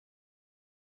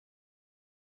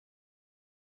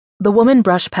The woman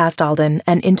brushed past Alden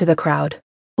and into the crowd,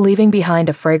 leaving behind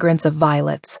a fragrance of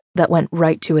violets that went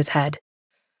right to his head.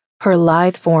 Her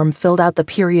lithe form filled out the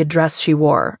period dress she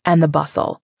wore and the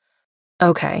bustle.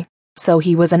 Okay, so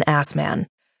he was an ass man.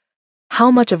 How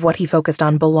much of what he focused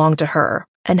on belonged to her,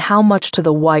 and how much to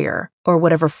the wire, or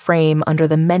whatever frame under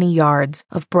the many yards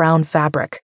of brown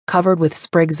fabric covered with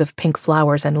sprigs of pink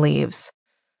flowers and leaves?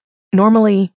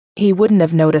 Normally, he wouldn't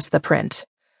have noticed the print,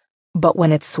 but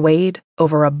when it swayed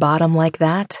over a bottom like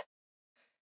that...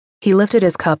 He lifted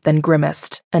his cup, then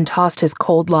grimaced, and tossed his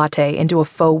cold latte into a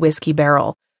faux whiskey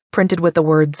barrel, printed with the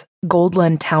words,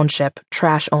 Goldland Township,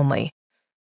 trash only.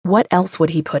 What else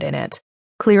would he put in it?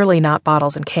 Clearly not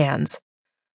bottles and cans.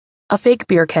 A fake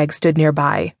beer keg stood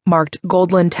nearby, marked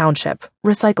Goldland Township,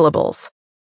 recyclables.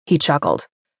 He chuckled.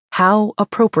 How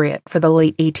appropriate for the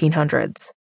late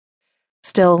 1800s.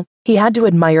 Still, he had to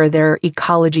admire their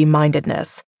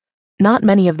ecology-mindedness. Not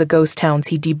many of the ghost towns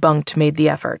he debunked made the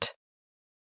effort.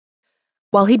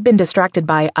 While he'd been distracted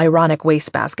by ironic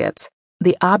wastebaskets,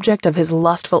 the object of his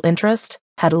lustful interest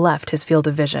had left his field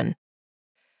of vision.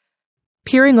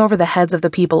 Peering over the heads of the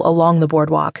people along the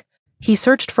boardwalk, he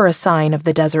searched for a sign of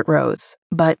the Desert Rose,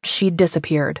 but she'd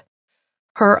disappeared.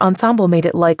 Her ensemble made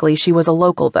it likely she was a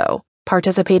local, though,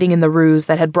 participating in the ruse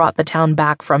that had brought the town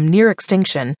back from near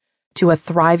extinction to a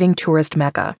thriving tourist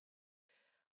mecca.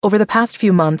 Over the past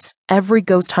few months, every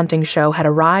ghost hunting show had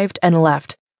arrived and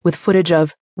left with footage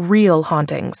of real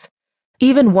hauntings.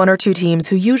 Even one or two teams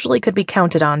who usually could be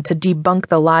counted on to debunk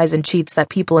the lies and cheats that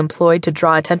people employed to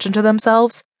draw attention to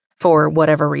themselves, for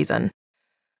whatever reason.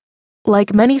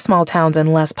 Like many small towns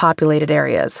and less populated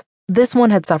areas, this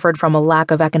one had suffered from a lack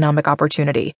of economic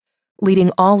opportunity,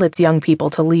 leading all its young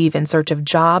people to leave in search of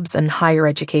jobs and higher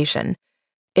education.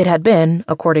 It had been,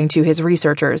 according to his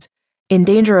researchers, in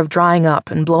danger of drying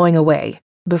up and blowing away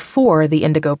before the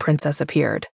Indigo Princess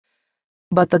appeared.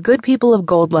 But the good people of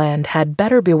Goldland had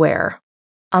better beware.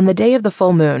 On the day of the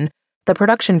full moon, the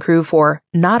production crew for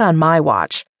Not on My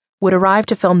Watch would arrive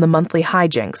to film the monthly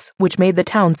hijinks, which made the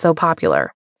town so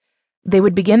popular. They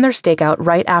would begin their stakeout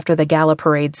right after the gala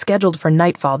parade scheduled for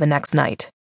nightfall the next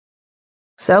night.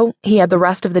 So he had the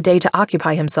rest of the day to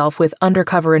occupy himself with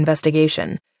undercover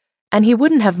investigation, and he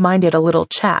wouldn't have minded a little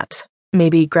chat,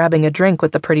 maybe grabbing a drink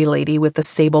with the pretty lady with the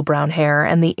sable brown hair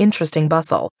and the interesting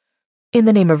bustle. In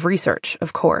the name of research,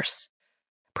 of course.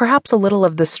 Perhaps a little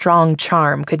of the strong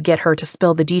charm could get her to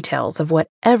spill the details of what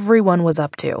everyone was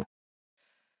up to.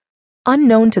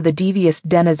 Unknown to the devious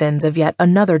denizens of yet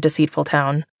another deceitful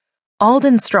town,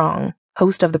 Alden Strong,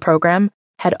 host of the program,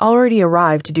 had already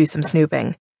arrived to do some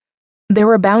snooping. There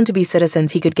were bound to be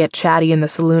citizens he could get chatty in the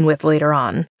saloon with later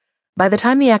on. By the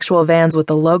time the actual vans with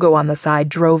the logo on the side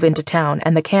drove into town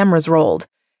and the cameras rolled,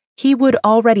 he would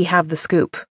already have the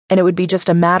scoop, and it would be just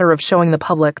a matter of showing the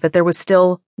public that there was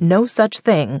still no such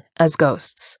thing as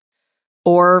ghosts.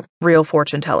 Or real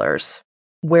fortune tellers,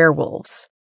 werewolves,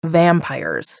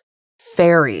 vampires,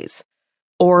 fairies,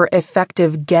 or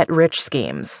effective get-rich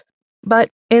schemes.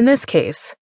 But in this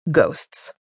case,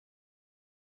 ghosts.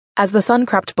 As the sun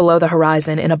crept below the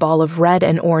horizon in a ball of red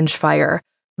and orange fire,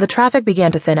 the traffic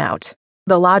began to thin out.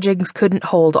 The lodgings couldn't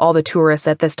hold all the tourists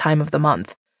at this time of the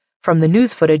month. From the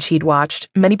news footage he'd watched,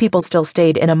 many people still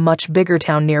stayed in a much bigger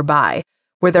town nearby,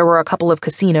 where there were a couple of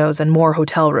casinos and more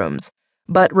hotel rooms.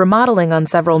 But remodeling on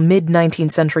several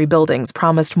mid-19th century buildings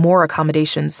promised more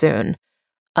accommodations soon.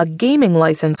 A gaming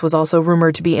license was also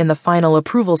rumored to be in the final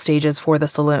approval stages for the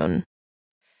saloon.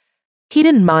 He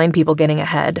didn't mind people getting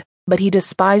ahead, but he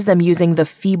despised them using the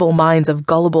feeble minds of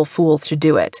gullible fools to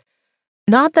do it.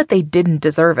 Not that they didn't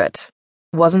deserve it.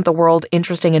 Wasn't the world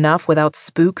interesting enough without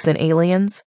spooks and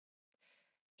aliens?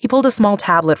 He pulled a small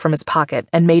tablet from his pocket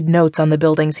and made notes on the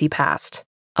buildings he passed.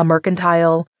 A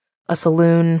mercantile, a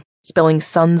saloon, spilling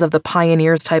Sons of the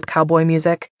Pioneers type cowboy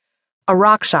music, a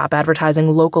rock shop advertising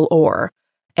local ore,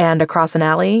 and across an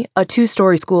alley, a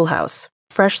 2-story schoolhouse,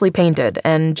 freshly painted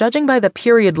and, judging by the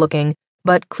period-looking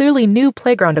but clearly new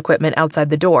playground equipment outside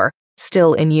the door,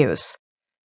 still in use.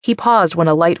 He paused when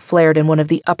a light flared in one of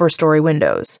the upper-story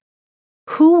windows.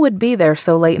 Who would be there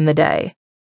so late in the day?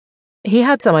 He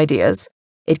had some ideas.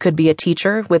 It could be a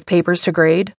teacher with papers to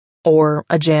grade, or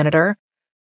a janitor,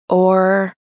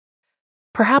 or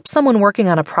perhaps someone working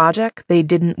on a project they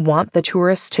didn't want the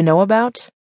tourists to know about?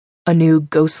 A new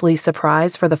ghostly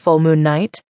surprise for the full moon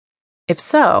night? If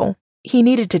so, he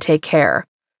needed to take care.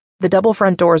 The double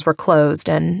front doors were closed,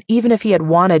 and even if he had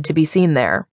wanted to be seen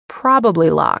there, probably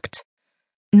locked.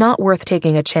 Not worth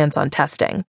taking a chance on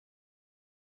testing.